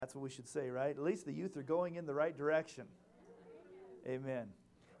That's what we should say, right? At least the youth are going in the right direction. Amen.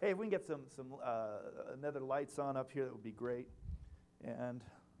 Hey, if we can get some another lights on up here, that would be great. And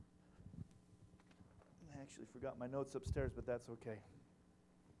I actually forgot my notes upstairs, but that's okay.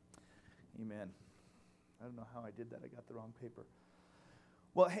 Amen. I don't know how I did that. I got the wrong paper.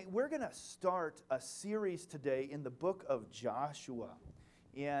 Well, hey, we're going to start a series today in the book of Joshua.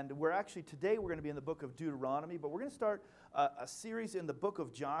 And today we're going to be in the book of Deuteronomy, but we're going to start a series in the book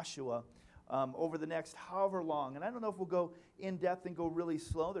of Joshua over the next however long. And I don't know if we'll go in depth and go really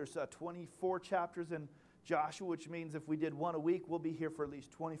slow. There's 24 chapters in Joshua, which means if we did one a week, we'll be here for at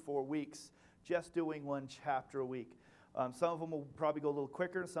least 24 weeks just doing one chapter a week. Some of them will probably go a little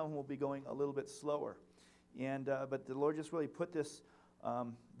quicker, and some of them will be going a little bit slower. And but the Lord just really put this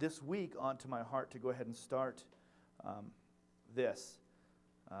this week onto my heart to go ahead and start this.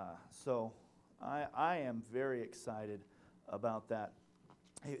 So I am very excited about that.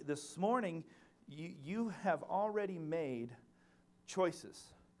 Hey, this morning, you have already made choices.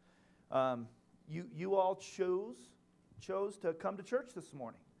 You all chose to come to church this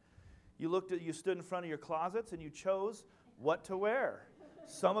morning. You stood in front of your closets and you chose what to wear.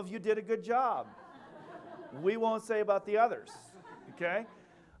 Some of you did a good job. We won't say about the others, okay?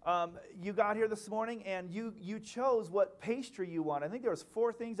 You got here this morning and you chose what pastry you want. I think there was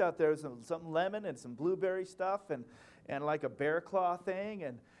 4 things out there, some lemon and some blueberry stuff and like a bear claw thing.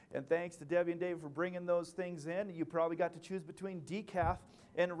 And thanks to Debbie and Dave for bringing those things in. You probably got to choose between decaf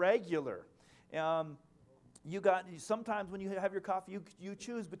and regular. Sometimes when you have your coffee, you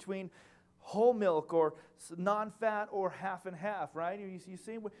choose between whole milk or non-fat or half and half, right? You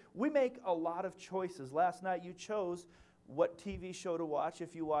see, we make a lot of choices. Last night you chose what TV show to watch.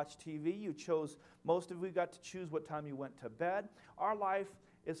 If you watch TV, you chose, most of you got to choose what time you went to bed. Our life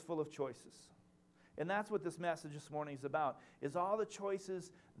is full of choices. And that's what this message this morning is about, is all the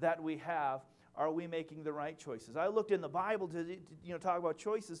choices that we have, are we making the right choices? I looked in the Bible to talk about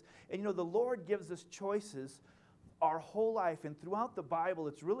choices, and the Lord gives us choices our whole life. And throughout the Bible,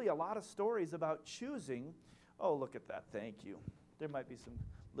 it's really a lot of stories about choosing. Oh, look at that. Thank you. There might be some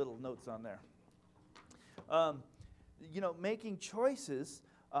little notes on there. Making choices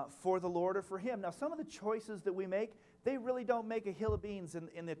for the Lord or for Him. Now, some of the choices that we make, they really don't make a hill of beans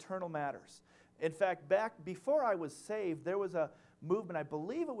in the eternal matters. In fact, back before I was saved, there was a movement, I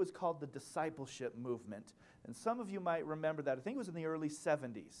believe it was called the discipleship movement. And some of you might remember that. I think it was in the early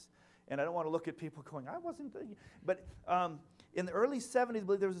 70s. And I don't want to look at people going, I wasn't. But in the early 70s, I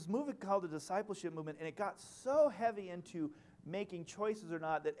believe there was this movement called the discipleship movement, and it got so heavy into making choices or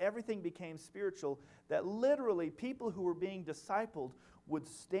not that everything became spiritual, that literally people who were being discipled would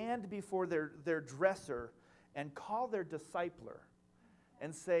stand before their dresser and call their discipler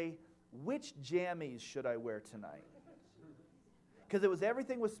and say, which jammies should I wear tonight? Because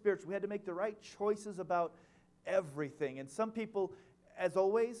everything was spiritual. We had to make the right choices about everything. And some people, as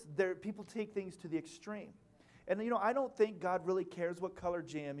always, people take things to the extreme. And I don't think God really cares what color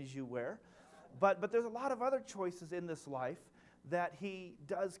jammies you wear. But there's a lot of other choices in this life that He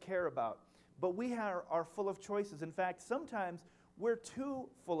does care about. But we are full of choices. In fact, sometimes we're too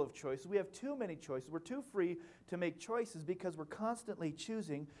full of choices. We have too many choices. We're too free to make choices because we're constantly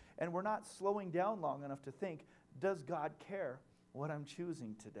choosing, and we're not slowing down long enough to think, does God care what I'm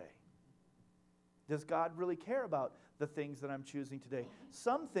choosing today? Does God really care about the things that I'm choosing today?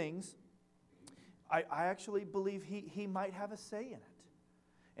 Some things, I actually believe he might have a say in it.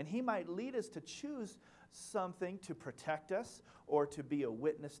 And He might lead us to choose something to protect us or to be a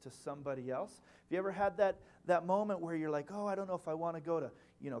witness to somebody else. Have you ever had that moment where you're like, oh, I don't know if I want to go to,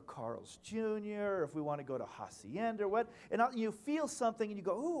 Carl's Jr., or if we want to go to Hacienda or what, and you feel something and you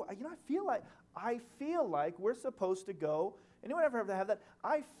go, oh, I feel like we're supposed to go. Anyone ever have that?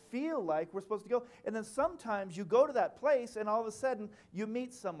 I feel like we're supposed to go. And then sometimes you go to that place and all of a sudden you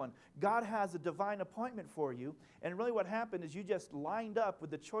meet someone. God has a divine appointment for you. And really what happened is you just lined up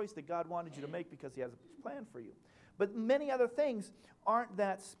with the choice that God wanted you to make because He has a plan for you. But many other things aren't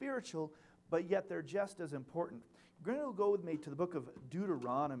that spiritual, but yet they're just as important. You're going to go with me to the book of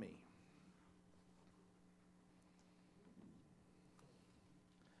Deuteronomy.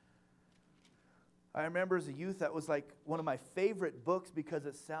 I remember as a youth, that was like one of my favorite books because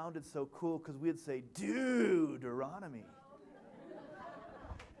it sounded so cool, because we'd say, Deuteronomy.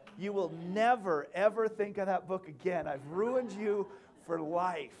 You will never, ever think of that book again. I've ruined you for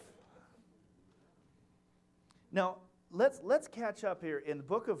life. Now, let's catch up here. In the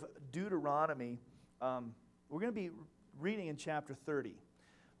book of Deuteronomy, we're going to be reading in chapter 30.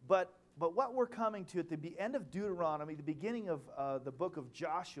 But what we're coming to at the end of Deuteronomy, the beginning of the book of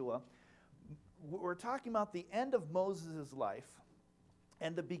Joshua, we're talking about the end of Moses' life.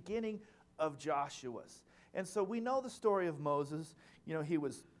 and the beginning of Joshua's. And so we know the story of Moses. You know, he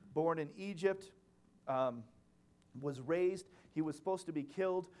was born in Egypt, was raised. He was supposed to be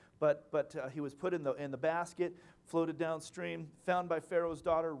killed, but he was put in the basket, floated downstream, found by Pharaoh's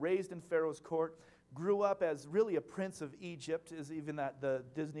daughter, raised in Pharaoh's court, grew up as really a prince of Egypt, as even that the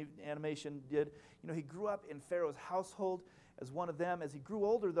Disney animation did. You know, he grew up in Pharaoh's household as one of them. As he grew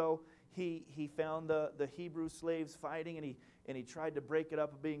older, though, he found the Hebrew slaves fighting, and he tried to break it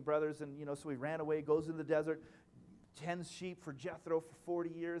up of being brothers, and, you know, so he ran away, goes into the desert, tends sheep for Jethro for 40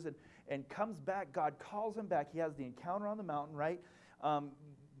 years, and comes back. God calls him back. He has the encounter on the mountain, right?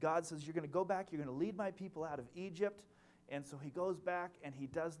 God says, you're going to go back, you're going to lead my people out of Egypt. And so he goes back and he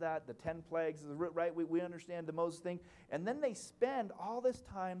does that. The 10 plagues, right? We understand the Moses thing. And then they spend all this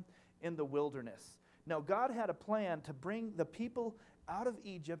time in the wilderness. Now, God had a plan to bring the people out of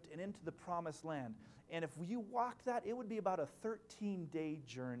Egypt and into the promised land. And if you walked that, it would be about a 13-day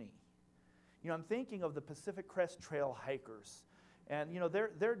journey. You know, I'm thinking of the Pacific Crest Trail hikers. And, you know,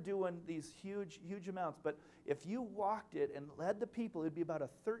 they're doing these huge, huge amounts. But if you walked it and led the people, it would be about a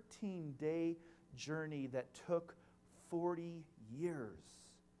 13-day journey that took 40 years.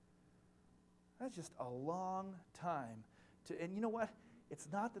 That's just a long time. And you know what? It's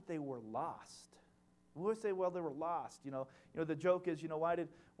not that they were lost. We always say, well, they were lost. You know, the joke is, you know, why did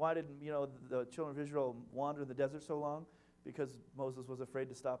the children of Israel wander in the desert so long? Because Moses was afraid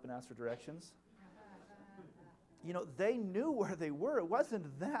to stop and ask for directions. You know, they knew where they were. It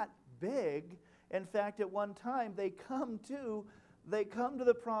wasn't that big. In fact, at one time, they come to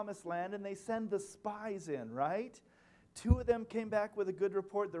the promised land and they send the spies in, right? 2 of them came back with a good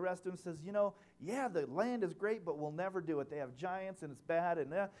report. The rest of them says, you know, yeah, the land is great, but we'll never do it. They have giants and it's bad.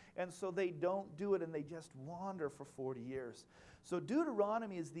 And so they don't do it, and they just wander for 40 years. So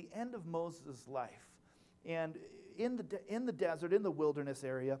Deuteronomy is the end of Moses' life. And in the desert, in the wilderness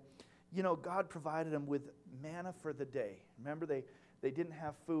area, you know, God provided them with manna for the day. Remember, they didn't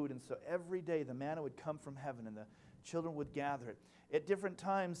have food, and so every day the manna would come from heaven, and the children would gather it. At different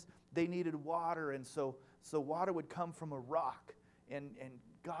times, they needed water, and so water would come from a rock, and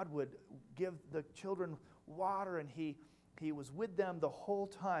God would give the children water, and he was with them the whole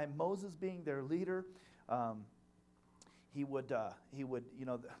time. Moses being their leader, he would, you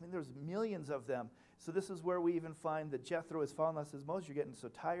know, I mean, there's millions of them. So this is where we even find that Jethro is fallen. Says, Moses, you're getting so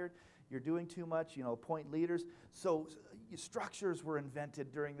tired, you're doing too much, you know, appoint leaders. So structures were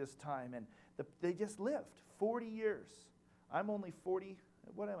invented during this time, and they just lived 40 years. I'm only 40.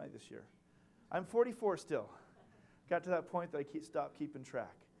 What am I this year? I'm 44 still. Got to that point that I stopped keeping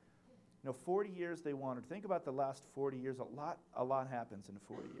track. You know, 40 years they wandered. Think about the last 40 years. A lot happens in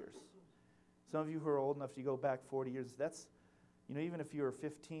 40 years. Some of you who are old enough to go back 40 years, that's, you know, even if you were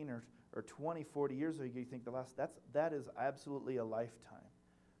 15 or 20, 40 years ago, you think that is absolutely a lifetime.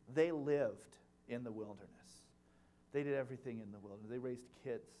 They lived in the wilderness. They did everything in the wilderness. They raised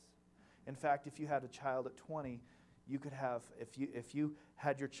kids. In fact, if you had a child at 20, you could have, if you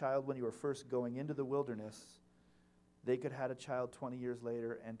had your child when you were first going into the wilderness, they could have a child 20 years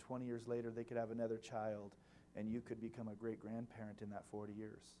later, and 20 years later they could have another child, and you could become a great-grandparent in that 40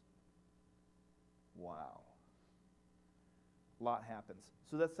 years. Wow. A lot happens.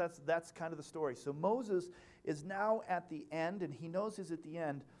 So that's kind of the story. So Moses is now at the end, and he knows he's at the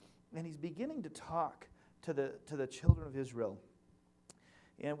end, and he's beginning to talk to the children of Israel.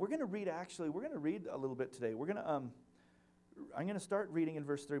 And we're going to read a little bit today. I'm going to start reading in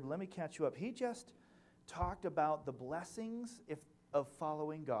verse 3, but let me catch you up. He just talked about the blessings of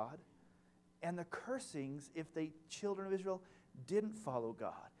following God and the cursings if the children of Israel didn't follow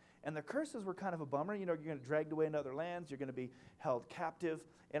God. And the curses were kind of a bummer. You know, you're going to be dragged away into other lands. You're going to be held captive.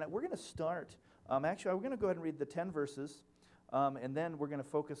 And we're going to start, actually, we're going to go ahead and read the 10 verses, and then we're going to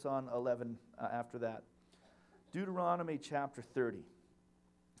focus on 11 after that. Deuteronomy chapter 30.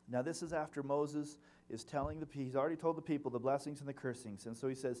 Now, this is after Moses is telling he's already told the people the blessings and the cursings. And so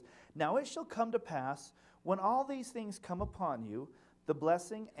he says, now it shall come to pass, when all these things come upon you, the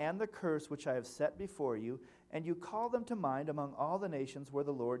blessing and the curse which I have set before you, and you call them to mind among all the nations where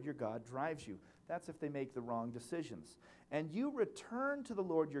the Lord your God drives you. That's if they make the wrong decisions. And you return to the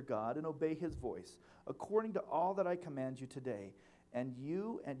Lord your God and obey his voice, according to all that I command you today, and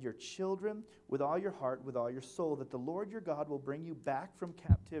you and your children with all your heart, with all your soul, that the Lord your God will bring you back from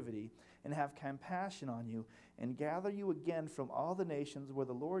captivity and have compassion on you and gather you again from all the nations where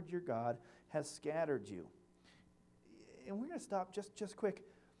the Lord your God has scattered you. And we're going to stop just quick.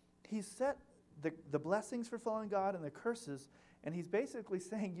 He's set the blessings for following God and the curses, and he's basically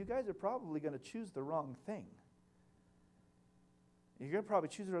saying you guys are probably going to choose the wrong thing. You're going to probably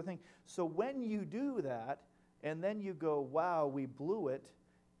choose the wrong thing. So when you do that, and then you go, wow, we blew it,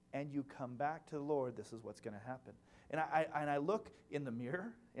 and you come back to the Lord, this is what's going to happen. And I look in the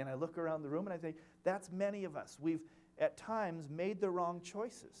mirror, and I look around the room, and I think, that's many of us. We've, at times, made the wrong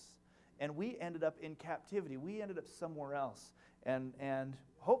choices, and we ended up in captivity. We ended up somewhere else. And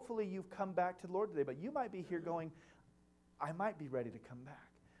hopefully you've come back to the Lord today, but you might be here going, I might be ready to come back.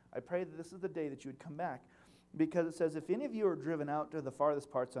 I pray that this is the day that you would come back, because it says, if any of you are driven out to the farthest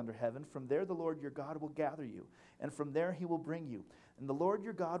parts under heaven, from there the Lord your God will gather you, and from there he will bring you. And the Lord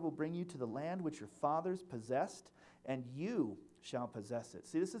your God will bring you to the land which your fathers possessed, and you shall possess it.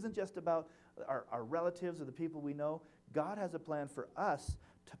 See, this isn't just about our relatives or the people we know. God has a plan for us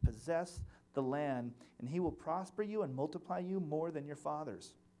to possess the land, and he will prosper you and multiply you more than your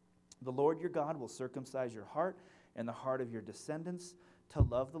fathers. The Lord your God will circumcise your heart and the heart of your descendants, to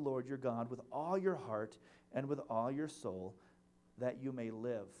love the Lord your God with all your heart and with all your soul, that you may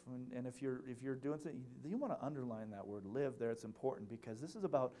live. And if you're doing something, you want to underline that word live there. It's important, because this is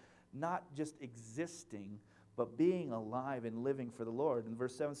about not just existing, but being alive and living for the Lord. And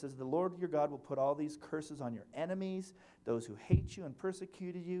verse 7 says, the Lord your God will put all these curses on your enemies, those who hate you and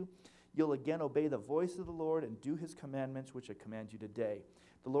persecuted you. You'll again obey the voice of the Lord and do his commandments, which I command you today.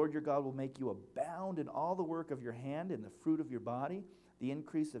 The Lord your God will make you abound in all the work of your hand, in the fruit of your body, the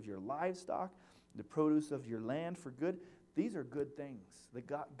increase of your livestock, the produce of your land for good. These are good things. That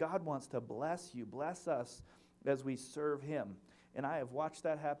God wants to bless you, bless us as we serve him. And I have watched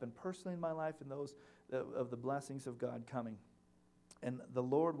that happen personally in my life, and those of the blessings of God coming. And the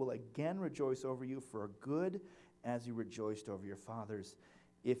Lord will again rejoice over you for good, as he rejoiced over your fathers,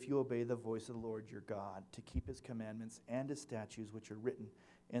 if you obey the voice of the Lord your God, to keep his commandments and his statutes, which are written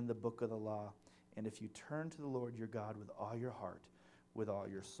in the book of the law. And if you turn to the Lord your God with all your heart, with all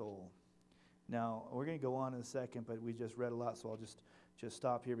your soul. Now, we're going to go on in a second, but we just read a lot, so I'll just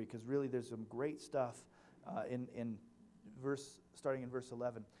stop here, because really there's some great stuff starting in verse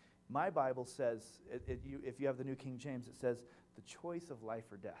 11. My Bible says, if you have the New King James, it says, the choice of life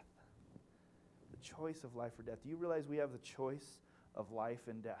or death. The choice of life or death. Do you realize we have the choice of life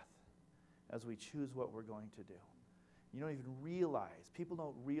and death as we choose what we're going to do? You don't even realize, people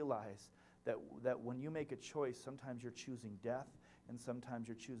don't realize that when you make a choice, sometimes you're choosing death and sometimes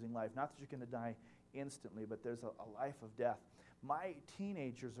you're choosing life. Not that you're going to die instantly, but there's a life of death. My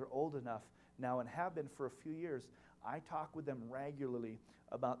teenagers are old enough now, and have been for a few years. I talk with them regularly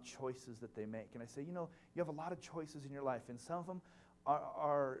about choices that they make. And I say, you have a lot of choices in your life, and some of them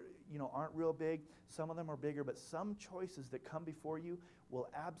aren't real big. Some of them are bigger, but some choices that come before you will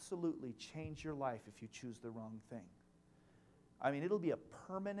absolutely change your life if you choose the wrong thing. I mean, it'll be a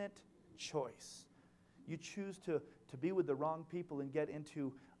permanent choice. You choose to be with the wrong people and get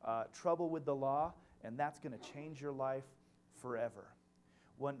into trouble with the law, and that's going to change your life forever.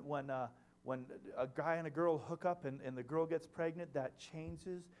 When a guy and a girl hook up and the girl gets pregnant, that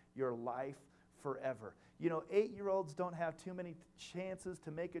changes your life forever. 8-year-olds don't have too many chances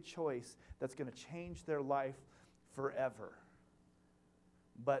to make a choice that's going to change their life forever.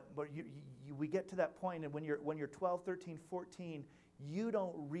 But we get to that point, and when you're 12, 13, 14, you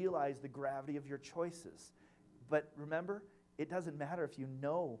don't realize the gravity of your choices. But remember, it doesn't matter if you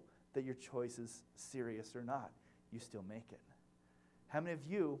know that your choice is serious or not. You still make it. How many of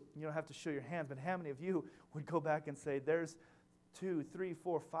you don't have to show your hands, but how many of you would go back and say, there's 2, 3,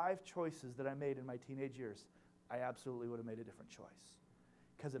 4, 5 choices that I made in my teenage years? I absolutely would have made a different choice,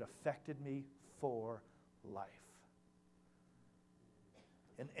 because it affected me for life.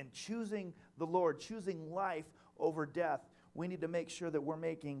 And choosing the Lord, choosing life over death, we need to make sure that we're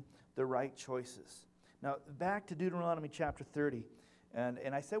making the right choices. Now, back to Deuteronomy chapter 30. And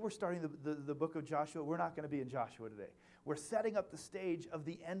I said we're starting the book of Joshua. We're not going to be in Joshua today. We're setting up the stage of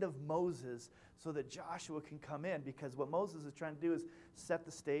the end of Moses so that Joshua can come in, because what Moses is trying to do is set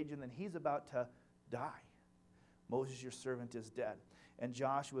the stage, and then he's about to die. Moses, your servant, is dead. And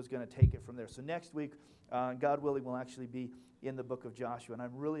Joshua is going to take it from there. So next week, God willing, we'll actually be in the book of Joshua. And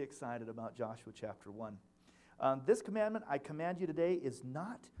I'm really excited about Joshua chapter 1. This commandment I command you today is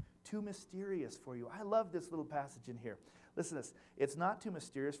not too mysterious for you. I love this little passage in here. Listen to this. It's not too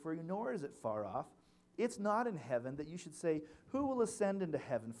mysterious for you, nor is it far off. It's not in heaven, that you should say, who will ascend into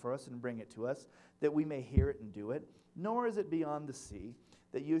heaven for us and bring it to us, that we may hear it and do it? Nor is it beyond the sea,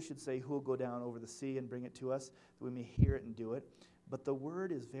 that you should say, who will go down over the sea and bring it to us, that we may hear it and do it? But the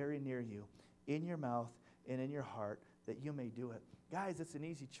word is very near you, in your mouth and in your heart, that you may do it. Guys, it's an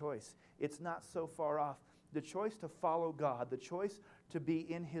easy choice. It's not so far off. The choice to follow God, the choice to be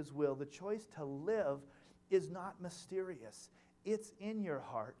in his will, the choice to live is not mysterious. It's in your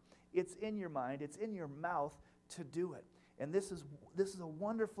heart. It's in your mind. It's in your mouth to do it. And this is a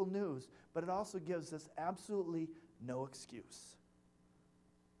wonderful news, but it also gives us absolutely no excuse.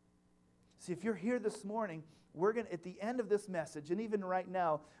 See, if you're here this morning, we're going to, at the end of this message, and even right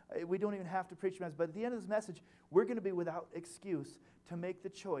now, we don't even have to preach a message, but at the end of this message, we're going to be without excuse to make the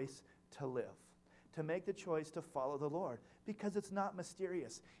choice to live, to make the choice to follow the Lord, because it's not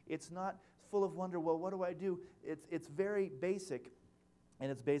mysterious. It's not full of wonder. Well, what do I do? It's very basic in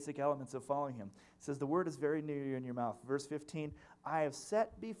its basic elements of following him. It says, the word is very near you in your mouth. Verse 15, I have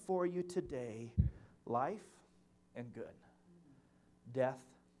set before you today life and good, death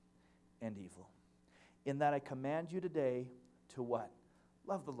and evil. In that I command you today to what?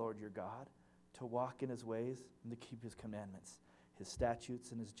 Love the Lord your God, to walk in his ways and to keep his commandments, his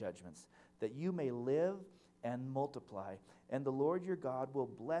statutes and his judgments, that you may live and multiply. And the Lord your God will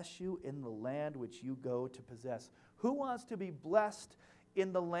bless you in the land which you go to possess. Who wants to be blessed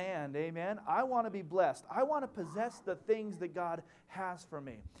in the land? Amen. I want to be blessed. I want to possess the things that God has for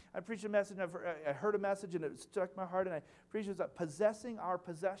me. I preached a message, I heard a message, and it struck my heart, and I preached it about possessing our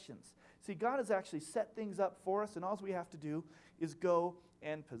possessions. See, God has actually set things up for us, and all we have to do is go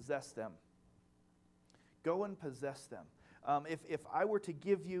and possess them. Go and possess them. If I were to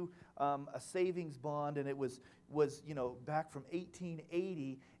give you a savings bond, and it was back from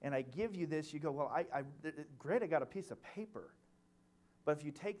 1880, and I give you this, you go, well, great, I got a piece of paper. But if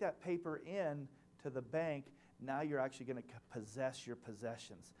you take that paper in to the bank, now you're actually going to possess your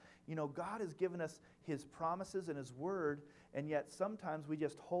possessions. God has given us his promises and his word, and yet sometimes we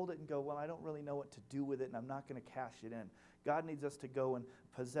just hold it and go, well, I don't really know what to do with it, and I'm not going to cash it in. God needs us to go and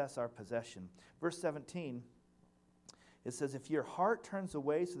possess our possession. Verse 17, it says, if your heart turns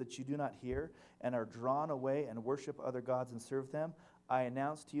away so that you do not hear and are drawn away and worship other gods and serve them, I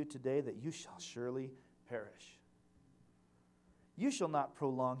announce to you today that you shall surely perish. You shall not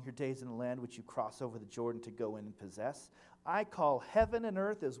prolong your days in the land which you cross over the Jordan to go in and possess. I call heaven and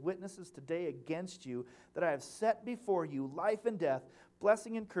earth as witnesses today against you, that I have set before you life and death,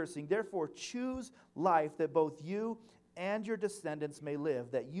 blessing and cursing. Therefore choose life, that both you and your descendants may live,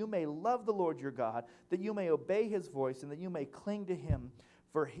 that you may love the Lord your God, that you may obey his voice, and that you may cling to him.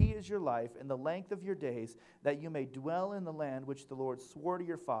 For he is your life and the length of your days, that you may dwell in the land which the Lord swore to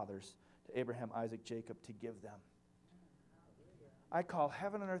your fathers, to Abraham, Isaac, Jacob, to give them. I call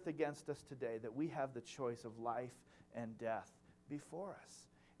heaven and earth against us today, that we have the choice of life and death before us,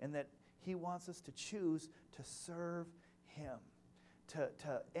 and that he wants us to choose to serve him, to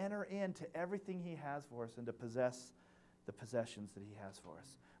enter into everything he has for us, and to possess the possessions that he has for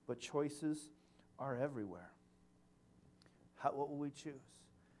us. But choices are everywhere. What will we choose?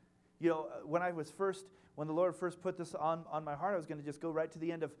 When the Lord first put this on my heart, I was going to just go right to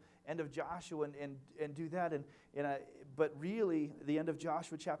the end of Joshua and do that. But really, the end of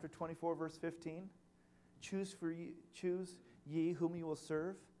Joshua chapter 24, verse 15, choose ye whom you will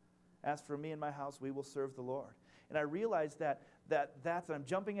serve. As for me and my house, we will serve the Lord. And I realized that's, I'm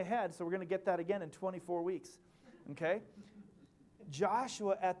jumping ahead, so we're going to get that again in 24 weeks. Okay?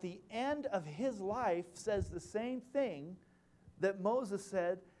 Joshua, at the end of his life, says the same thing that Moses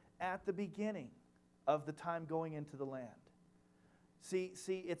said at the beginning of the time going into the land. See,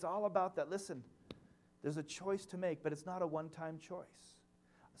 it's all about that. Listen, there's a choice to make, but it's not a one-time choice.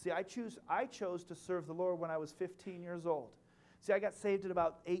 See, I chose to serve the Lord when I was 15 years old. See, I got saved at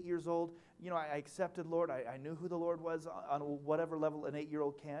about 8 years old. I accepted Lord. I knew who the Lord was on whatever level an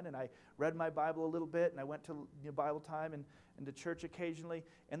 8-year-old can, and I read my Bible a little bit, and I went to Bible time and to church occasionally,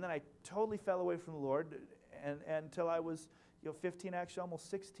 and then I totally fell away from the Lord and until I was 15, actually almost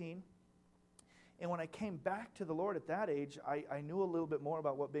 16. And when I came back to the Lord at that age, I knew a little bit more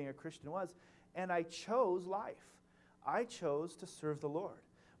about what being a Christian was, and I chose life. I chose to serve the Lord.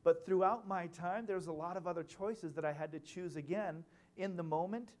 But throughout my time, there was a lot of other choices that I had to choose again in the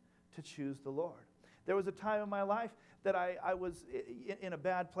moment to choose the Lord. There was a time in my life that I was in a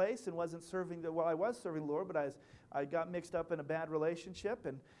bad place and wasn't serving I was serving the Lord, but I got mixed up in a bad relationship,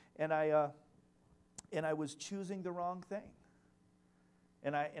 and I was choosing the wrong thing.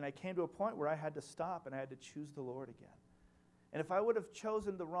 And I came to a point where I had to stop and I had to choose the Lord again. And if I would have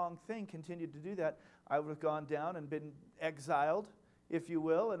chosen the wrong thing, continued to do that, I would have gone down and been exiled, if you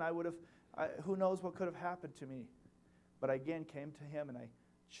will, and who knows what could have happened to me. But I again came to him and I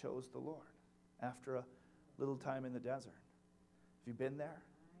chose the Lord after a little time in the desert. Have you been there?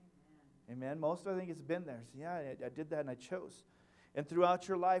 Amen. Most of I think it's been there. So yeah, I did that and I chose. And throughout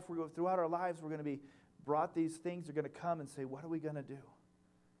your life, throughout our lives, we're going to be brought these things. Are going to come and say, what are we going to do?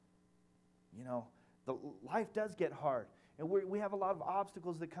 The life does get hard. And we have a lot of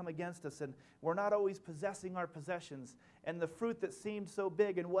obstacles that come against us, and we're not always possessing our possessions. And the fruit that seemed so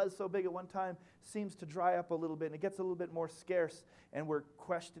big and was so big at one time seems to dry up a little bit, and it gets a little bit more scarce, and we're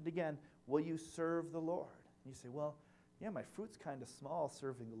questioned again, will you serve the Lord? And you say, well, yeah, my fruit's kind of small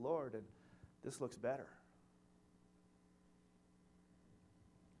serving the Lord, and this looks better.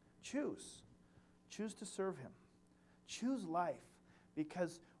 Choose. Choose to serve Him. Choose life,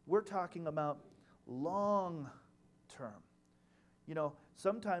 because we're talking about long term. You know,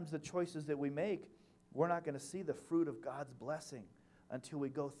 sometimes the choices that we make, we're not going to see the fruit of God's blessing until we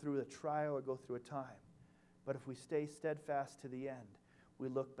go through a trial or go through a time. But if we stay steadfast to the end, we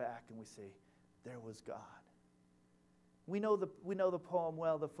look back and we say, there was God. We know the poem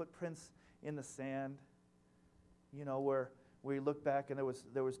well, The Footprints in the Sand, you know, where we look back and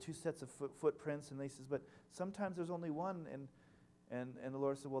there was two sets of footprints, and he says, but sometimes there's only one, and the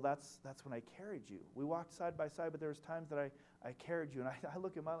Lord said, well, that's when I carried you. We walked side by side, but there was times that I carried you. And I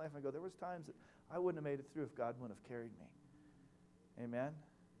look at my life and I go, there was times that I wouldn't have made it through if God wouldn't have carried me. Amen?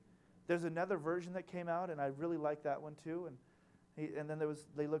 There's another version that came out, and I really like that one too. And then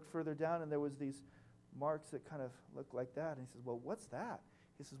they looked further down, and there was these marks that kind of looked like that. And he says, well, what's that?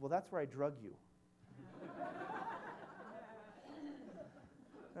 He says, well, that's where I drug you.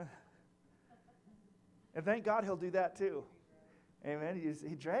 And thank God He'll do that too. Amen.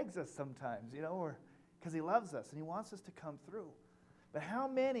 He drags us sometimes, you know, because He loves us and He wants us to come through. But how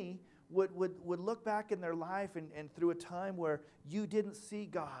many would look back in their life and through a time where you didn't see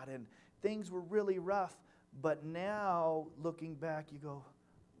God and things were really rough, but now looking back you go,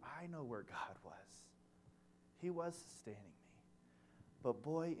 I know where God was. He was sustaining me. But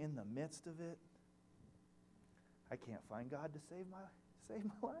boy, in the midst of it, I can't find God to save my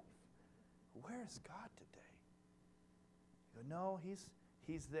life. Where is God today? You go, no,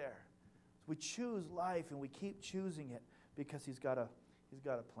 He's there. So we choose life and we keep choosing it because He's got a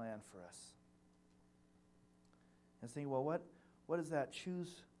plan for us. And thinking, well, what is that?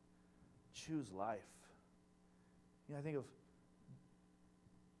 Choose life. You know, I think of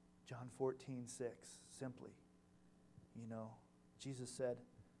John 14:6, simply. You know, Jesus said,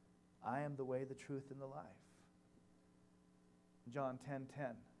 I am the way, the truth, and the life. John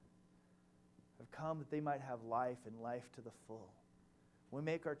 10:10. I've come that they might have life and life to the full. When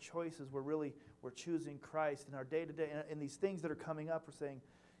we make our choices, we're choosing Christ. In our day-to-day, in these things that are coming up, we're saying,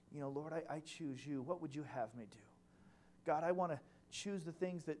 you know, Lord, I choose you. What would you have me do? God, I want to choose the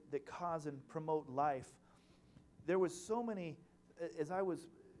things that cause and promote life. There was so many, as I was,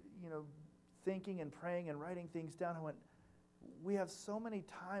 you know, thinking and praying and writing things down, I went, we have so many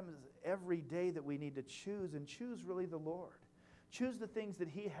times every day that we need to choose, and choose really the Lord. Choose the things that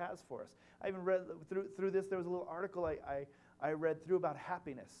He has for us. I even read through this, there was a little article I read through about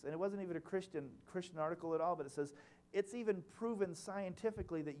happiness. And it wasn't even a Christian article at all, but it says, it's even proven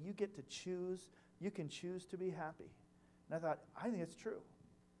scientifically that you get to choose, you can choose to be happy. And I thought, I think it's true.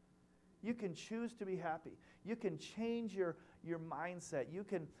 You can choose to be happy. You can change your mindset. You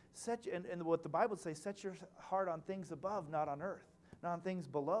can set, and what the Bible says, set your heart on things above, not on earth, not on things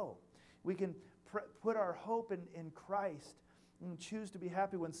below. We can put our hope in Christ and choose to be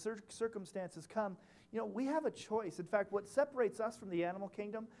happy when circumstances come. You know, we have a choice. In fact, what separates us from the animal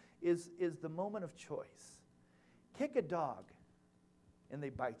kingdom is the moment of choice. Kick a dog, and they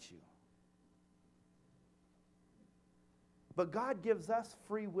bite you. But God gives us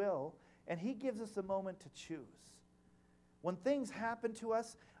free will, and He gives us a moment to choose. When things happen to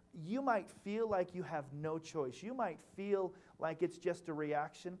us, you might feel like you have no choice. You might feel like it's just a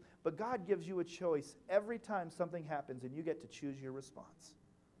reaction, but God gives you a choice every time something happens, and you get to choose your response.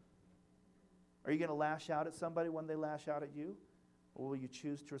 Are you going to lash out at somebody when they lash out at you? Or will you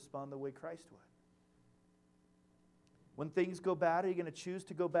choose to respond the way Christ would? When things go bad, are you going to choose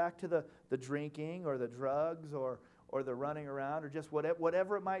to go back to the drinking or the drugs or the running around or just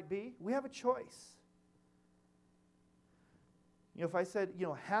whatever it might be? We have a choice. You know, if I said, you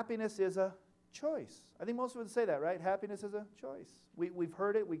know, happiness is a choice. I think most of us would say that, right? Happiness is a choice. We've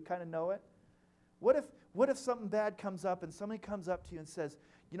heard it. We kind of know it. What if something bad comes up and somebody comes up to you and says,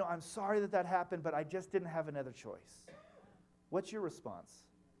 you know, I'm sorry that happened, but I just didn't have another choice? What's your response?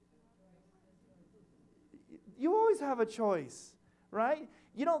 You always have a choice, right?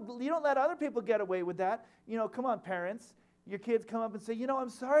 You don't let other people get away with that. You know, come on, parents. Your kids come up and say, you know, I'm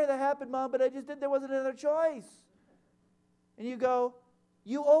sorry that happened, Mom, but there wasn't another choice. And you go,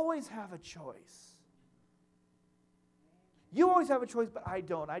 you always have a choice. You always have a choice, but I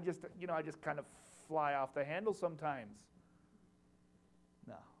don't. I just kind of fly off the handle sometimes.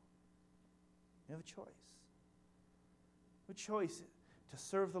 No. We have a choice. We have a choice to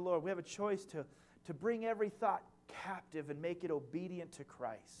serve the Lord. We have a choice to bring every thought captive and make it obedient to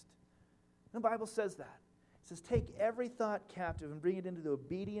Christ. And the Bible says that. It says, take every thought captive and bring it into the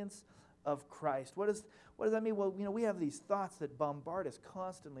obedience of Christ. What does that mean? Well, we have these thoughts that bombard us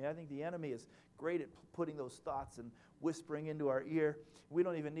constantly. I think the enemy is great at putting those thoughts and whispering into our ear. We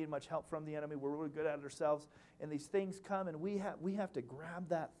don't even need much help from the enemy. We're really good at it ourselves. And these things come, and we have to grab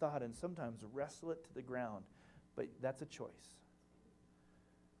that thought and sometimes wrestle it to the ground. But that's a choice.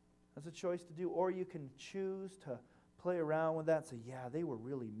 That's a choice to do. Or you can choose to play around with that and say, yeah, they were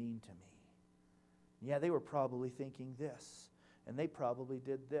really mean to me. Yeah, they were probably thinking this. And they probably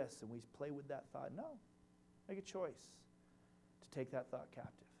did this. And we play with that thought. No. Make a choice to take that thought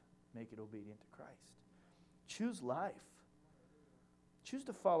captive. Make it obedient to Christ. Choose life. Choose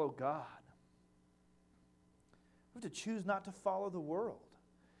to follow God. We have to choose not to follow the world.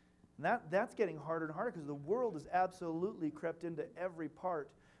 And that's getting harder and harder because the world has absolutely crept into every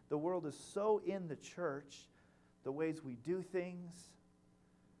part. The world is so in the church, the ways we do things.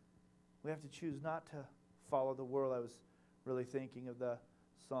 We have to choose not to follow the world. I was really thinking of the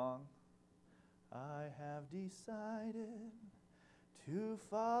song, I have decided to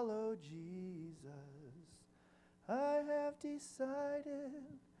follow Jesus. I have decided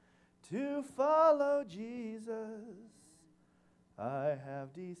to follow Jesus. I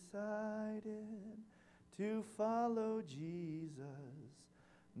have decided to follow Jesus.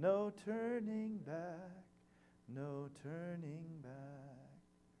 No turning back, no turning back.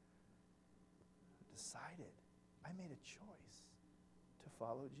 I decided. I made a choice to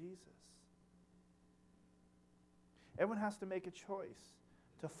follow Jesus. Everyone has to make a choice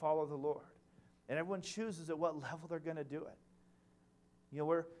to follow the Lord. And everyone chooses at what level they're going to do it.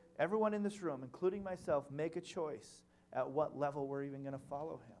 Everyone in this room, including myself, make a choice at what level we're even going to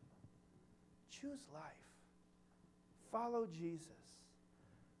follow him. Choose life. Follow Jesus.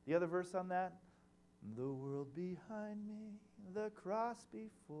 The other verse on that, the world behind me, the cross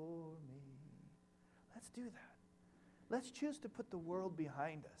before me. Let's do that. Let's choose to put the world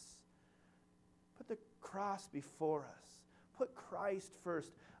behind us. Put the cross before us. Put Christ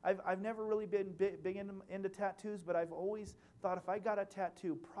first. I've never really been big into tattoos, but I've always thought if I got a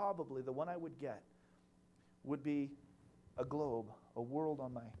tattoo, probably the one I would get would be a globe, a world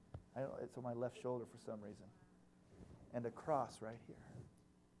on it's on my left shoulder for some reason, and a cross right here.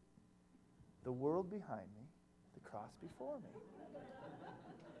 The world behind me, the cross before me.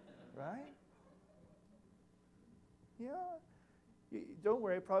 Right? Yeah. Don't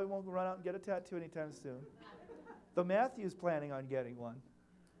worry, I probably won't run out and get a tattoo anytime soon. Though Matthew's planning on getting one.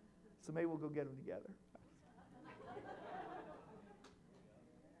 So maybe we'll go get them together.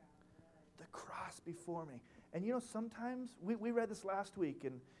 The cross before me. And sometimes, we read this last week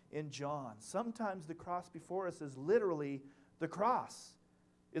in John. Sometimes the cross before us is literally the cross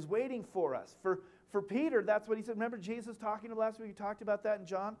is waiting for us. For Peter, that's what he said. Remember Jesus talking to him last week? He talked about that in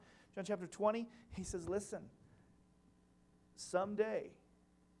John chapter 20. He says, listen, someday,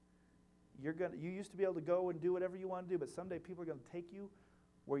 you used to be able to go and do whatever you want to do, but someday people are going to take you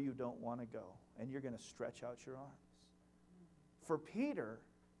where you don't want to go, and you're going to stretch out your arms. For Peter,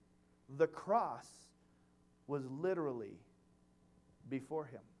 the cross was literally before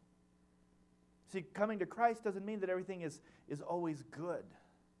him. See, coming to Christ doesn't mean that everything is always good,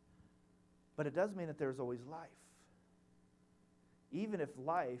 but it does mean that there's always life. Even if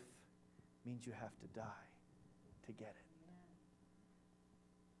life means you have to die to get it.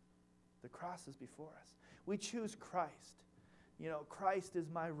 The cross is before us. We choose Christ. Christ is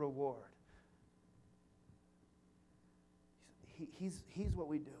my reward. He's what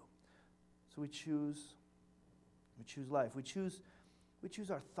we do. So we choose life. We choose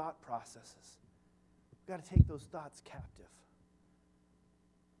our thought processes. We've got to take those thoughts captive.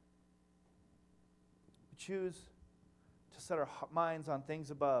 We choose to set our minds on things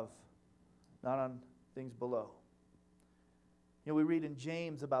above, not on things below. We read in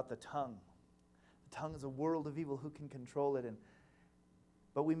James about the tongue. The tongue is a world of evil. Who can control it?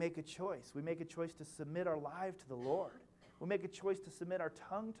 But we make a choice. We make a choice to submit our life to the Lord. We make a choice to submit our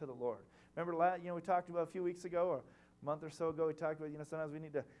tongue to the Lord. Remember, we talked about a few weeks ago, or a month or so ago, we talked about, sometimes we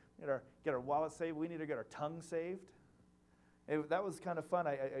need to get our wallet saved. We need to get our tongue saved. That was kind of fun.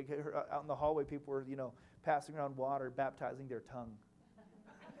 I heard out in the hallway, people were, passing around water, baptizing their tongue.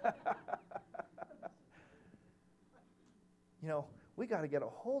 We got to get a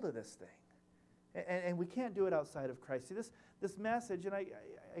hold of this thing. And we can't do it outside of Christ. See, this message, and I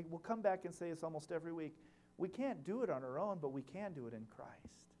will come back and say this almost every week, we can't do it on our own, but we can do it in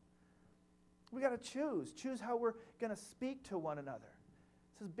Christ. We got to choose how we're going to speak to one another.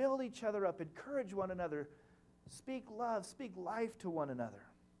 It says build each other up, encourage one another, speak love, speak life to one another.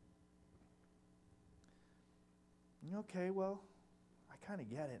 Okay, well, I kind of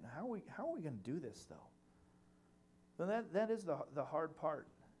get it. How are we going to do this, though? And that is the hard part.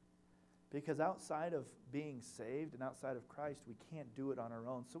 Because outside of being saved and outside of Christ, we can't do it on our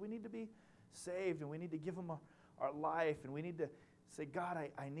own. So we need to be saved, and we need to give Him our life, and we need to say, God,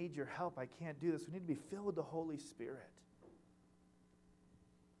 I need your help. I can't do this. We need to be filled with the Holy Spirit.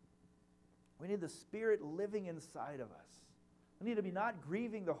 We need the Spirit living inside of us. We need to be not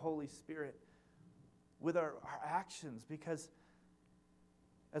grieving the Holy Spirit with our actions, because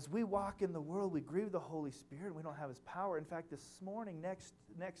as we walk in the world, we grieve the Holy Spirit. We don't have His power. In fact, this morning,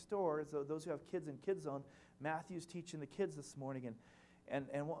 next door, as those who have kids in Kids Zone, Matthew's teaching the kids this morning, and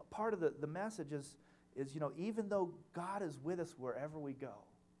part of the message is even though God is with us wherever we go,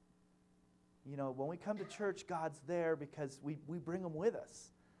 when we come to church, God's there because we bring Him with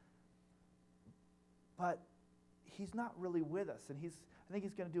us. But He's not really with us, and I think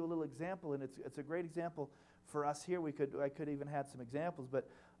He's going to do a little example, and it's a great example for us here. I could even had some examples, but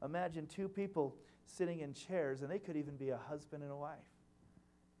imagine two people sitting in chairs, and they could even be a husband and a wife,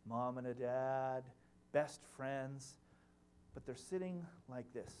 mom and a dad, best friends, but they're sitting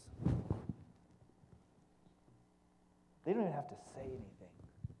like this. They don't even have to say anything.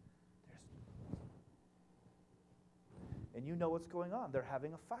 And you know what's going on. They're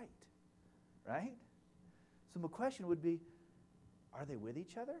having a fight, right? So my question would be, are they with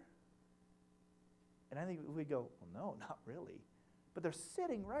each other? And I think we go, well, no, not really. But they're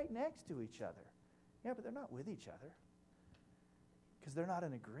sitting right next to each other. Yeah, but they're not with each other because they're not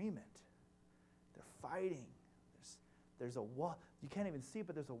in agreement. They're fighting. There's a wall. You can't even see it,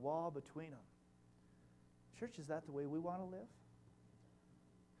 but there's a wall between them. Church, is that the way we want to live?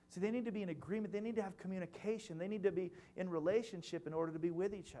 See, they need to be in agreement. They need to have communication. They need to be in relationship in order to be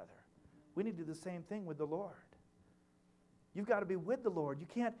with each other. We need to do the same thing with the Lord. You've got to be with the Lord. You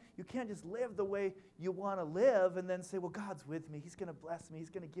can't just live the way you want to live and then say, well, God's with me. He's going to bless me. He's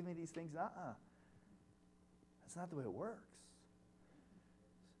going to give me these things. That's not the way it works.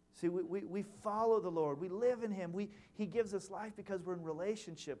 See, we follow the Lord. We live in Him. He gives us life because we're in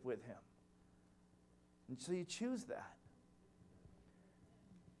relationship with Him. And so you choose that.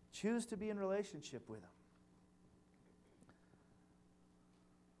 Choose to be in relationship with Him.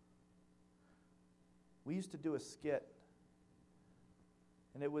 We used to do a skit,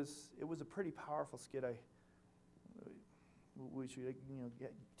 and it was a pretty powerful skit. We should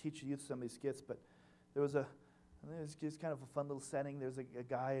teach youth some of these skits, but it was just kind of a fun little setting. There's a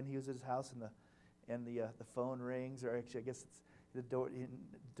guy, and he was at his house, and the phone rings, or actually I guess it's the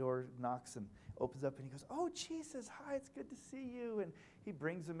door knocks and opens up, and he goes, "Oh, Jesus, hi, it's good to see you." And he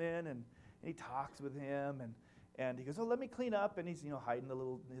brings him in, and he talks with him, and he goes, "Oh, let me clean up." And he's hiding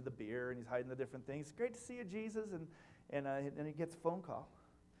the beer, and he's hiding the different things. "It's great to see you, Jesus." And he gets a phone call,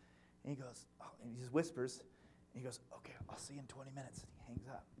 and he goes, "Oh," and he just whispers, and he goes, "Okay, I'll see you in 20 minutes." And he hangs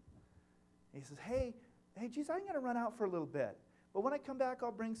up. And he says, "Hey, Jesus, I'm going to run out for a little bit, but when I come back,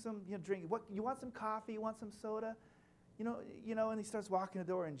 I'll bring some drink. What you want? Some coffee? You want some soda? And he starts walking the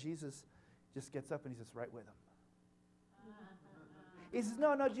door, and Jesus just gets up and he's just right with him. He says,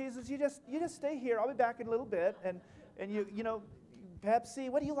 "No, Jesus, you just stay here. I'll be back in a little bit, and Pepsi,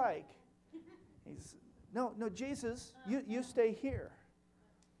 what do you like?" He says, No, Jesus, you stay here."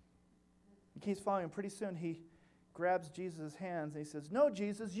 He keeps following him. Pretty soon he grabs Jesus' hands and he says, "No,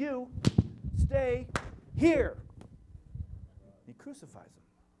 Jesus, you stay here." He crucifies him.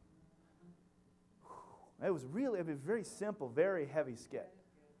 It was a very simple, very heavy skit.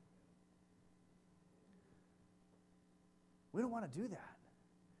 We don't want to do that.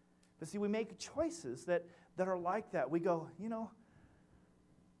 But see, we make choices that are like that. We go, I'm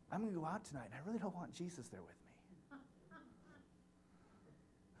going to go out tonight, and I really don't want Jesus there with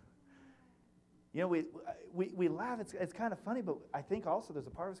me. We laugh. It's kind of funny, but I think also there's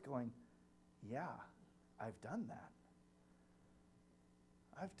a part of us going, yeah, I've done that.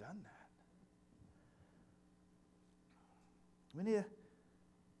 I've done that. We need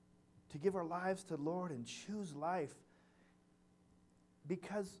to give our lives to the Lord and choose life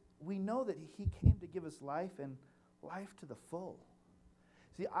because we know that He came to give us life and life to the full.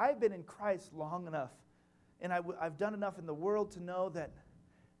 See, I've been in Christ long enough, and I've done enough in the world to know that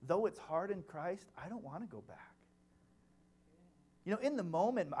though it's hard in Christ, I don't want to go back. In the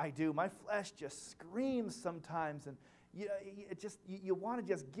moment I do. My flesh just screams sometimes, and you want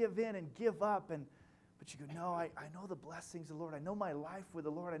to just give in and give up, but you go, no, I know the blessings of the Lord. I know my life with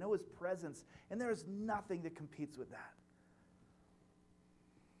the Lord. I know His presence, and there is nothing that competes with that.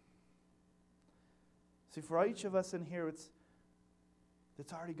 See, for each of us in here, it's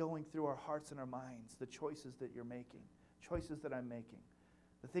already going through our hearts and our minds, the choices that you're making, choices that I'm making,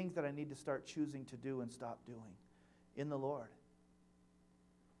 the things that I need to start choosing to do and stop doing. in the Lord.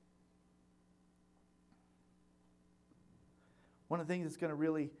 One of the things that's going to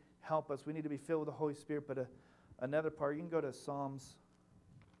really help us, we need to be filled with the Holy Spirit, but another part, you can go to Psalms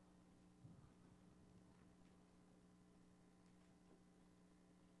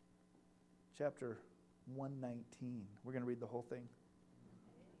chapter 119. We're going to read the whole thing.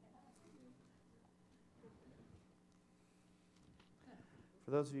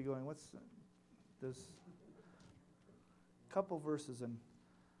 For those of you going, there's a couple verses in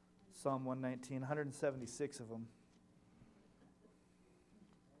Psalm 119, 176 of them.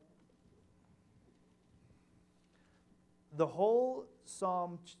 The whole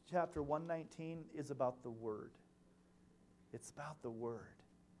Psalm chapter 119 is about the Word. It's about the Word.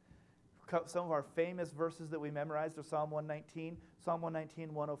 Some of our famous verses that we memorized are Psalm 119, Psalm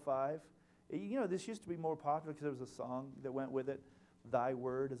 119, 105. You know, this used to be more popular because there was a song that went with it. Thy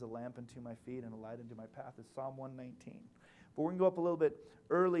word is a lamp unto my feet and a light unto my path is Psalm 119. But we're going to go up a little bit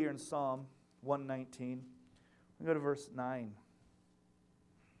earlier in Psalm 119. We're going to go to verse 9.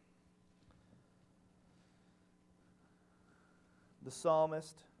 The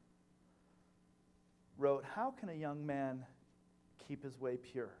psalmist wrote, "How can a young man keep his way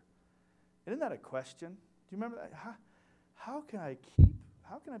pure?" Isn't that a question? Do you remember that? How can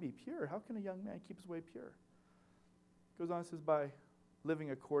I be pure? How can a young man keep his way pure? It goes on, it says, by living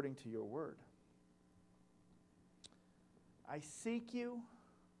according to your word. I seek you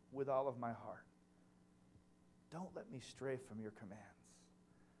with all of my heart. Don't let me stray from your commands.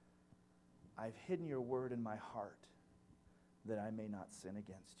 I've hidden your word in my heart that I may not sin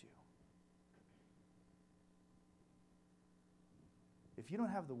against you. If you don't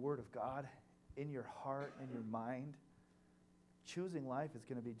have the Word of God in your heart and your mind, choosing life is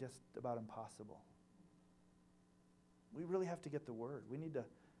going to be just about impossible. We really have to get the Word. We need to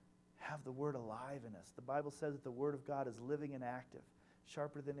have the Word alive in us. The Bible says that the Word of God is living and active,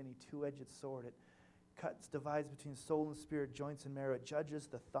 sharper than any two-edged sword. It divides between soul and spirit, joints and marrow. It judges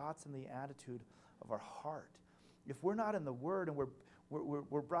the thoughts and the attitude of our heart. If we're not in the Word and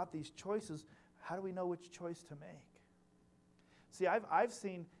we're brought these choices, how do we know which choice to make? See, I've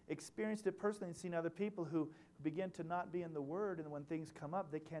experienced it personally and seen other people who begin to not be in the Word, and when things come up,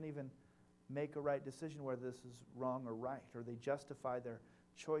 they can't even make a right decision whether this is wrong or right, or they justify their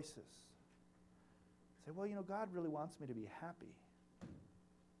choices. Say, well, God really wants me to be happy.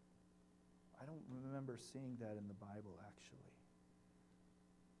 I don't remember seeing that in the Bible, actually.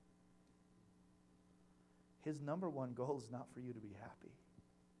 His number one goal is not for you to be happy.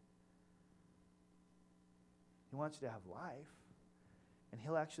 He wants you to have life, and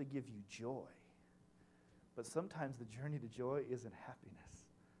He'll actually give you joy. But sometimes the journey to joy isn't happiness.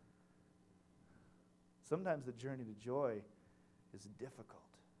 Sometimes the journey to joy is difficult.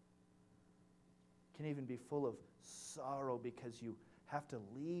 It can even be full of sorrow because you have to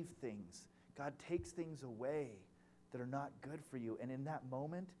leave things. God takes things away that are not good for you, and in that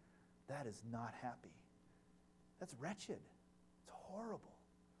moment, that is not happy. That's wretched. It's horrible.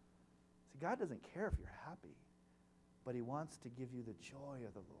 See, God doesn't care if you're happy, but He wants to give you the joy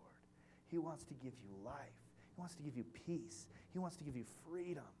of the Lord. He wants to give you life. He wants to give you peace. He wants to give you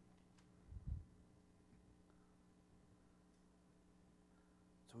freedom.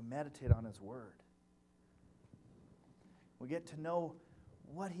 So we meditate on His Word. We get to know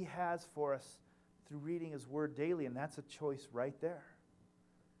what He has for us through reading His Word daily, and that's a choice right there.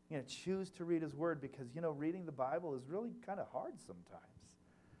 Choose to read His Word because, reading the Bible is really kind of hard sometimes.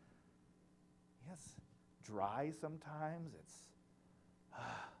 Yes, dry sometimes.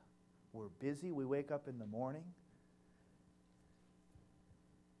 We're busy. We wake up in the morning.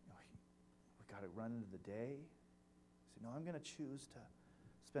 We got to run into the day. So, I'm going to choose to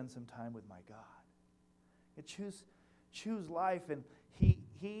spend some time with my God. Choose life, and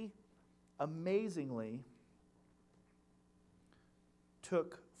He amazingly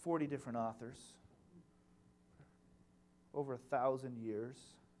took 40 different authors, over 1,000 years,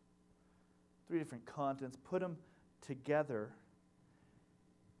 3 different continents, put them together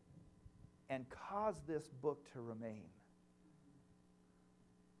and caused this book to remain.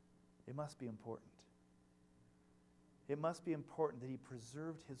 It must be important. It must be important that He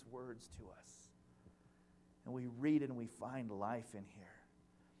preserved His words to us. And we read it and we find life in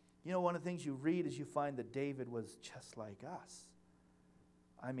here. One of the things you read is you find that David was just like us.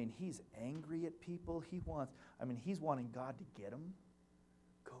 He's angry at people. He's wanting God to get him.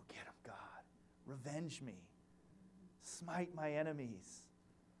 Go get him, God. Revenge me. Smite my enemies.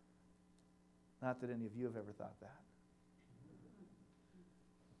 Not that any of you have ever thought that.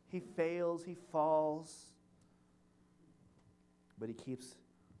 He fails, he falls, but he keeps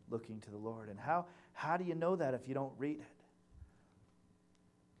looking to the Lord. And How do you know that if you don't read it?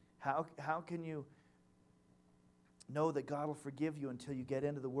 How can you know that God will forgive you until you get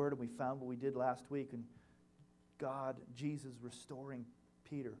into the Word? And we found what we did last week, and Jesus restoring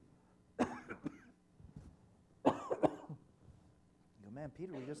Peter. You go, man,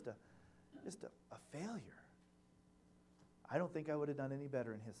 Peter was just a failure. I don't think I would have done any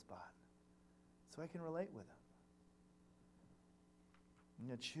better in his spot. So I can relate with him. I'm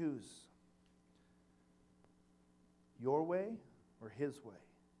going to choose your way or his way.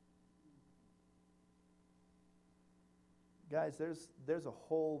 Guys, there's a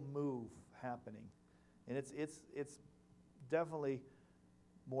whole move happening. And it's definitely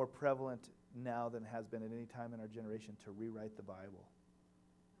more prevalent now than it has been at any time in our generation to rewrite the Bible.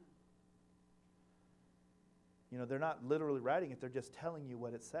 You know, they're not literally writing it, they're just telling you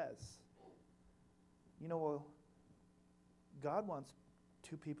what it says. You know, well, God wants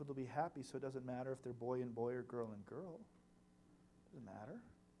two people to be happy, so it doesn't matter if they're boy and boy or girl and girl. It doesn't matter.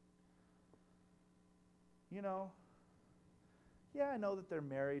 You know, yeah, I know that they're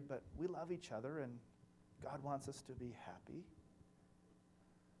married, but we love each other, and God wants us to be happy.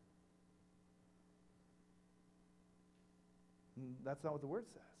 And that's not what the Word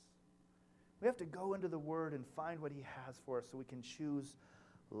says. We have to go into the Word and find what He has for us so we can choose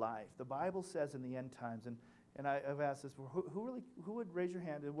life. The Bible says in the end times, and I've asked this, who would raise your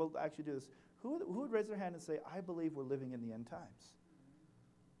hand, and we'll actually do this, who would raise their hand and say, I believe we're living in the end times?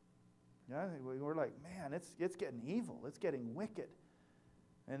 Yeah, we're like, man, it's getting evil. It's getting wicked.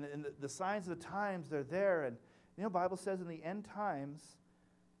 And the signs of the times, they're there. And you know, the Bible says in the end times,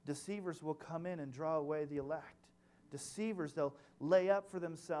 deceivers will come in and draw away the elect. Deceivers, they'll lay up for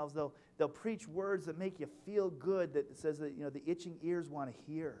themselves. They'll preach words that make you feel good, that says that, you know, the itching ears want to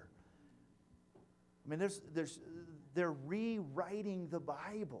hear. I mean, they're rewriting the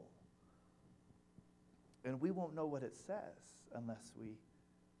Bible. And we won't know what it says unless we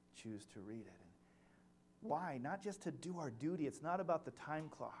choose to read it. And why? Not just to do our duty. It's not about the time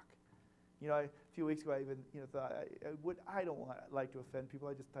clock. You know, a few weeks ago, I even thought I don't like to offend people.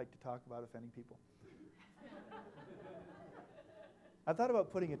 I just like to talk about offending people. I thought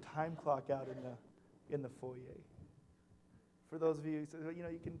about putting a time clock out in the foyer. For those of you who say, you know,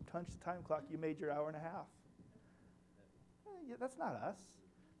 you can punch the time clock. You made your hour and a half. Yeah, that's not us.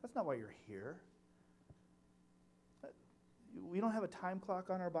 That's not why you're here. We don't have a time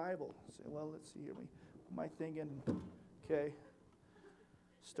clock on our Bible. Say, well, let's see here. Put my thing in. Okay.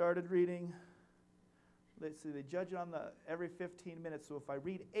 Started reading. Let's see. They judge it on every 15 minutes. So if I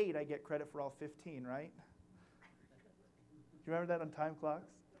read 8, I get credit for all 15, right? Do you remember that on time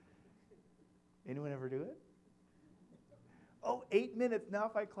clocks? Anyone ever do it? Oh, 8 minutes. Now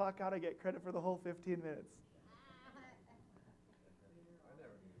if I clock out, I get credit for the whole 15 minutes. I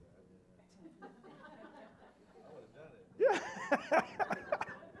never knew that. I would have done it. Yeah.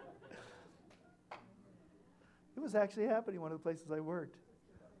 It was actually happening one of the places I worked.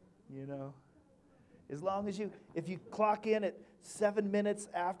 You know, as long as if you clock in at 7 minutes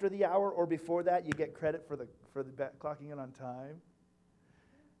after the hour or before that, you get credit for the clocking in on time.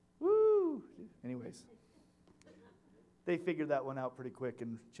 Woo! Anyways, they figured that one out pretty quick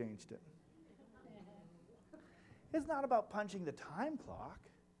and changed it. It's not about punching the time clock.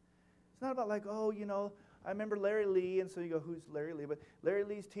 It's not about like, oh, you know, I remember Larry Lee, and so you go, who's Larry Lee? But Larry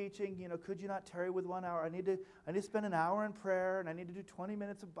Lee's teaching, you know, could you not tarry with 1 hour? I need to spend an hour in prayer, and I need to do 20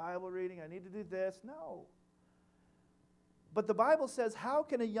 minutes of Bible reading. I need to do this. No. But the Bible says, how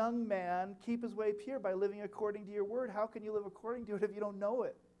can a young man keep his way pure? By living according to your word. How can you live according to it if you don't know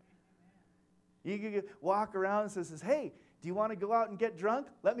it? You can walk around and says, hey, do you want to go out and get drunk?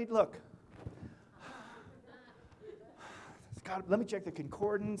 Let me look. Let me check the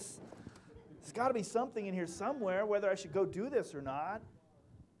concordance. There's got to be something in here somewhere, whether I should go do this or not.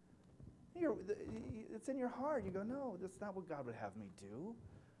 It's in your heart. You go, no, that's not what God would have me do.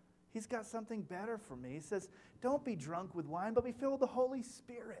 He's got something better for me. He says, don't be drunk with wine, but be filled with the Holy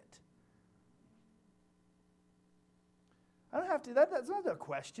Spirit. I don't have to, that's not a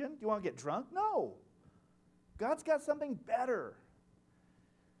question. Do you want to get drunk? No. God's got something better.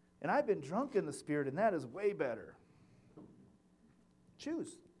 And I've been drunk in the Spirit, and that is way better.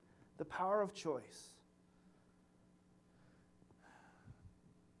 Choose. The power of choice.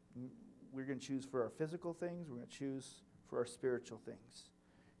 We're going to choose for our physical things. We're going to choose for our spiritual things.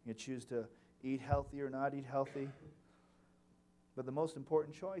 You choose to eat healthy or not eat healthy. But the most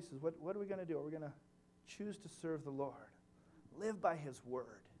important choice is what are we going to do? Are we going to choose to serve the Lord? Live by His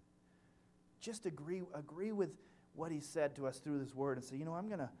word. Just agree with what He said to us through His word and say, you know, I'm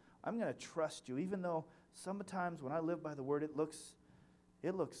going to trust you, even though sometimes when I live by the word, it looks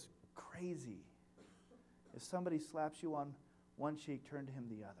crazy. If somebody slaps you on one cheek, turn to him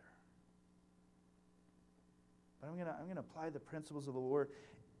the other. But I'm going to apply the principles of the Word,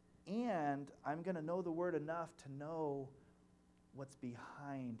 and I'm going to know the Word enough to know what's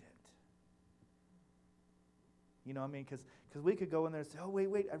behind it. You know what I mean? Because we could go in there and say, oh,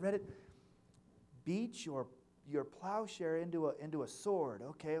 wait, I read it. Beat your plowshare into a sword.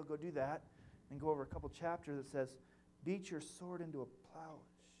 Okay, I'll go do that. And go over a couple chapters that says, beat your sword into a plowshare.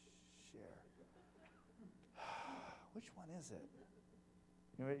 Which one is it?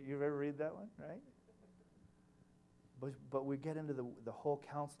 You've ever read that one, right? But we get into the whole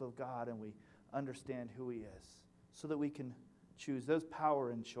counsel of God and we understand who He is so that we can choose. There's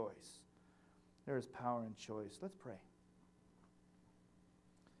power in choice. There is power in choice. Let's pray.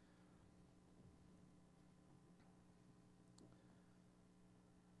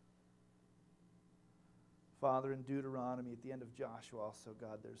 Father, in Deuteronomy, at the end of Joshua also,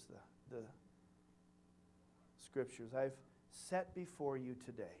 God, there's the scriptures. I've set before you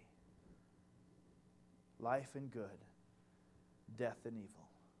today life and good, death and evil.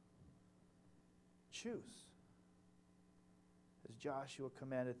 Choose. As Joshua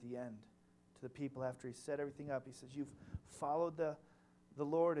commanded at the end to the people after he set everything up, he says, you've followed the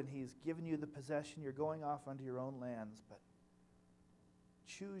Lord and He's given you the possession. You're going off unto your own lands, but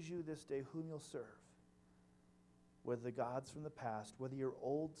choose you this day whom you'll serve. Whether the gods from the past, whether your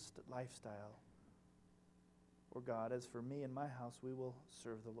old lifestyle, or God, as for me and my house, we will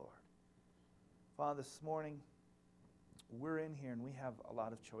serve the Lord. Father, this morning, we're in here and we have a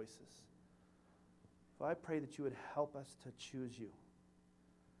lot of choices. So I pray that you would help us to choose you.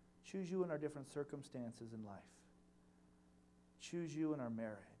 Choose you in our different circumstances in life. Choose you in our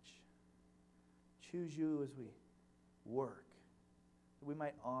marriage. Choose you as we work, that we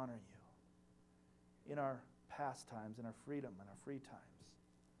might honor you in our pastimes, in our freedom, in our free times.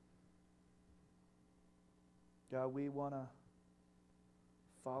 God, we want to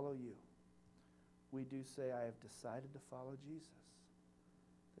follow you. We do say, I have decided to follow Jesus.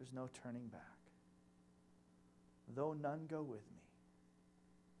 There's no turning back. Though none go with me,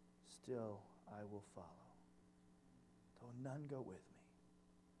 still I will follow. Though none go with me.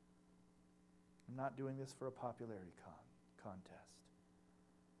 I'm not doing this for a popularity contest,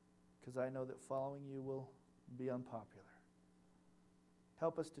 because I know that following you will be unpopular.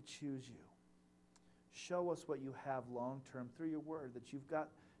 Help us to choose you. Show us what you have long-term through your word, that you've got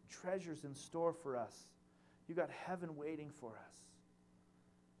treasures in store for us. You've got heaven waiting for us.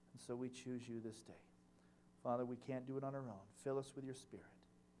 And so we choose you this day. Father, we can't do it on our own. Fill us with your Spirit.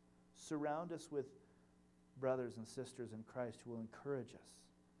 Surround us with brothers and sisters in Christ who will encourage us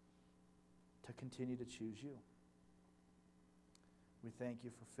to continue to choose you. We thank you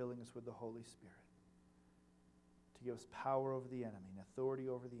for filling us with the Holy Spirit to give us power over the enemy and authority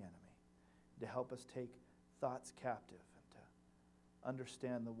over the enemy, to help us take thoughts captive and to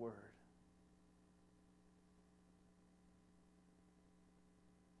understand the Word.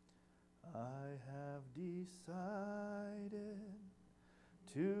 I have decided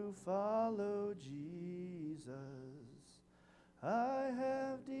to follow Jesus. I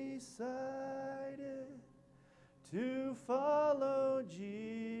have decided to follow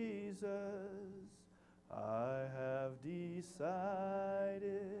Jesus. I have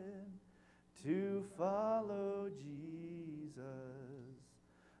decided to follow Jesus.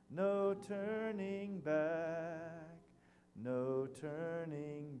 No turning back, no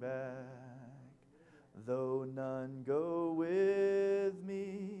turning back. Though none go with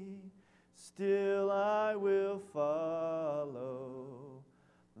me, still I will follow.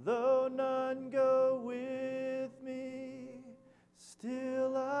 Though none go with me,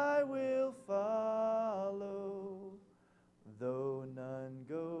 still I will follow. Though none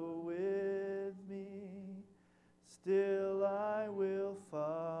go with me, still I will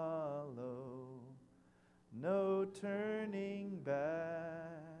follow. No turning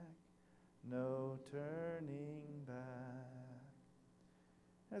back, no turning back.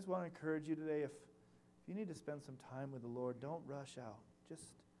 I just want to encourage you today, if you need to spend some time with the Lord, don't rush out.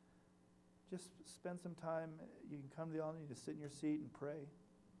 Just spend some time. You can come to the altar, you just sit in your seat and pray.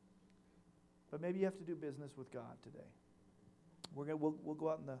 But maybe you have to do business with God today. We'll go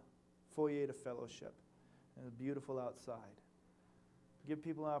out in the foyer to fellowship, and it's beautiful outside. Give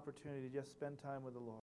people an opportunity to just spend time with the Lord.